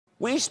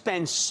We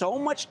spend so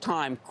much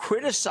time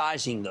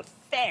criticizing the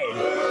Fed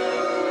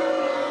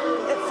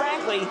that,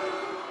 frankly,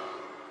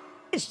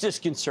 it's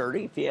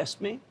disconcerting, if you ask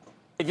me.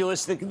 If you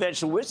listen to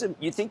conventional wisdom,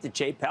 you think that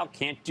Jay Powell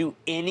can't do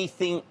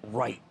anything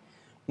right.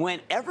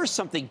 Whenever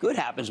something good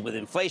happens with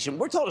inflation,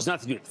 we're told it's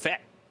nothing to do with the Fed.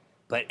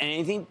 But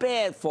anything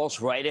bad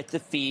falls right at the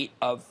feet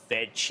of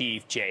Fed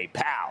Chief Jay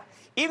Powell.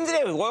 Even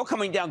today, with oil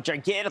coming down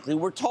gigantically,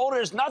 we're told it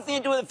has nothing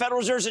to do with the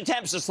Federal Reserve's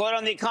attempts to slow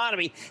down the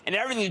economy and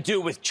everything to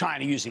do with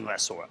China using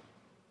less oil.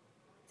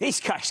 These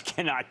guys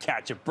cannot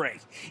catch a break.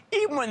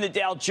 Even when the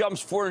Dow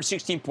jumps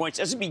 416 points,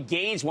 S&P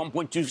gains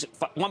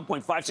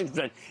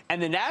 1.56%,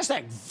 and the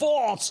Nasdaq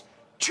vaults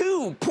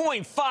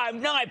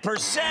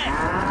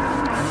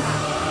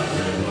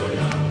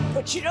 2.59%.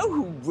 But you know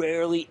who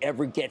rarely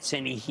ever gets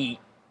any heat?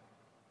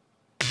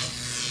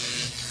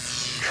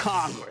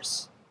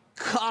 Congress.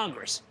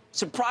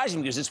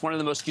 Surprising, because it's one of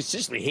the most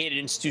consistently hated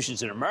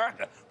institutions in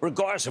America,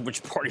 regardless of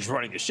which party's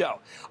running the show.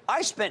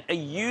 I spent a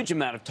huge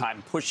amount of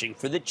time pushing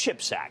for the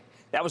CHIPS Act.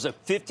 That was a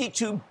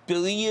 $52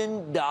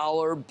 billion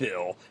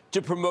bill to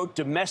promote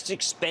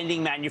domestic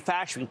spending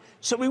manufacturing,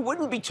 so we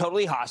wouldn't be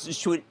totally hostage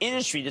to an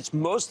industry that's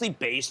mostly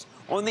based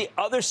on the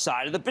other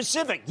side of the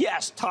Pacific.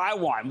 Yes,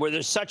 Taiwan, where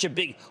there's such a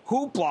big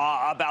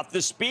hoopla about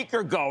the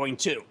speaker going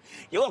to.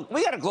 Look,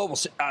 we got a global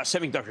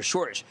semiconductor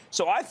shortage,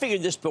 so I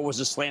figured this bill was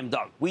a slam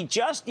dunk. We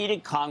just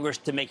needed Congress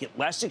to make it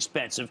less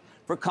expensive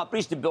for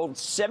companies to build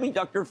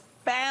semiconductor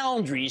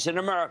foundries in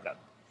America.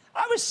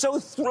 I was so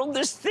thrilled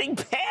this thing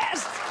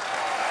passed.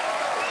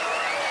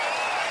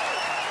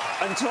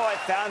 Until I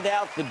found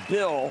out the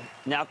bill,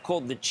 now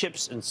called the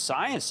CHIPS and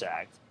Science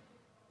Act,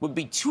 would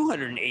be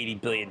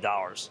 $280 billion,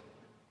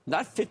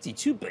 not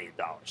 $52 billion.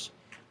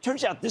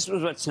 Turns out this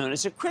was what's known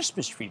as a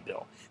Christmas tree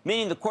bill,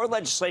 meaning the core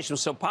legislation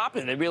was so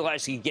popular they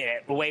realized they could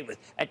get away with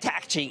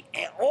attaching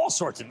all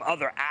sorts of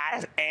other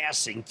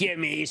ass and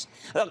gimmies.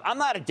 Look, I'm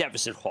not a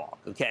deficit hawk,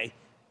 okay?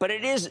 But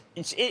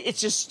it's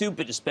just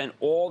stupid to spend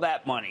all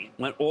that money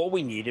when all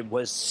we needed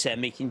was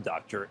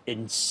semiconductor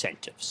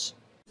incentives.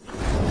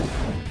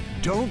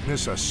 Don't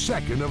miss a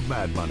second of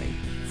Mad Money.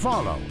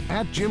 Follow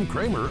 @Jim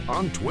Cramer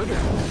on Twitter.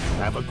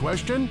 Have a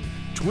question?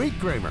 Tweet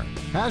Cramer.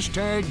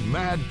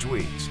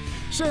 #MadTweets.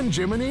 Send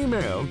Jim an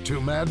email to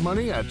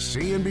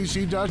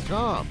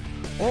madmoney@cnbc.com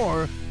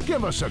or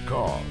give us a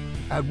call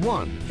at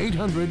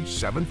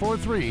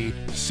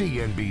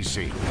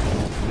 1-800-743-CNBC.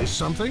 Miss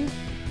something?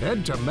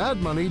 Head to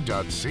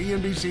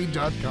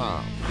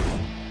madmoney.cnbc.com.